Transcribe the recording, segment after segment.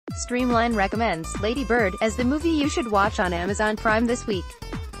Streamline recommends Lady Bird as the movie you should watch on Amazon Prime this week.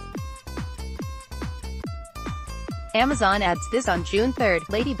 Amazon adds this on June 3.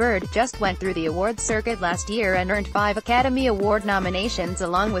 Lady Bird just went through the awards circuit last year and earned 5 Academy Award nominations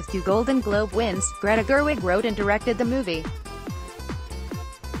along with 2 Golden Globe wins. Greta Gerwig wrote and directed the movie.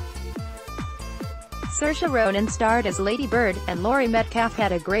 Saoirse Ronan starred as Lady Bird, and Laurie Metcalf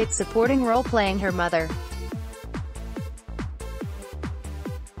had a great supporting role playing her mother.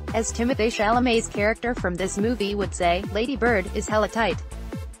 As Timothée Chalamet's character from this movie would say, Lady Bird is hella tight.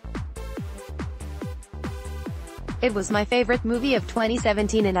 It was my favorite movie of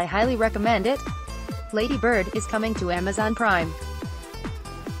 2017 and I highly recommend it. Lady Bird is coming to Amazon Prime.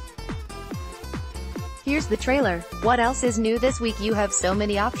 Here's the trailer. What else is new this week? You have so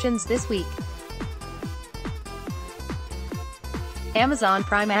many options this week. Amazon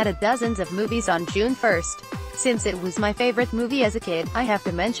Prime added dozens of movies on June 1st. Since it was my favorite movie as a kid, I have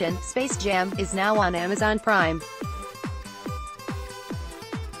to mention, Space Jam is now on Amazon Prime.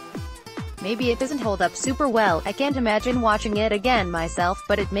 Maybe it doesn't hold up super well, I can't imagine watching it again myself,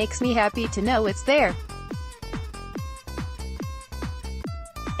 but it makes me happy to know it's there.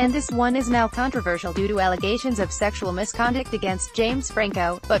 And this one is now controversial due to allegations of sexual misconduct against James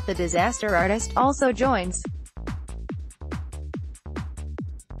Franco, but the disaster artist also joins.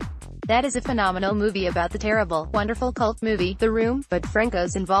 That is a phenomenal movie about the terrible, wonderful cult movie, The Room, but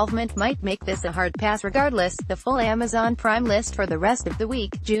Franco's involvement might make this a hard pass regardless. The full Amazon Prime list for the rest of the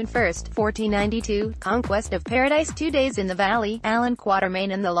week: June 1st, 1492, Conquest of Paradise, 2 Days in the Valley, Alan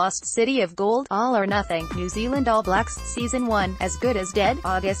Quatermain and the Lost City of Gold, All or Nothing, New Zealand All Blacks, Season 1, As Good as Dead,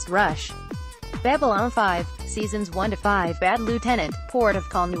 August Rush, Babylon 5, Seasons 1 to 5, Bad Lieutenant, Port of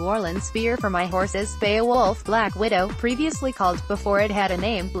Call, New Orleans, Fear for My Horses, Beowulf, Black Widow, previously called, before it had a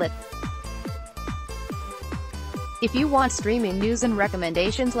name, Blip. If you want streaming news and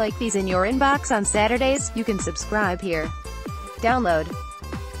recommendations like these in your inbox on Saturdays, you can subscribe here. Download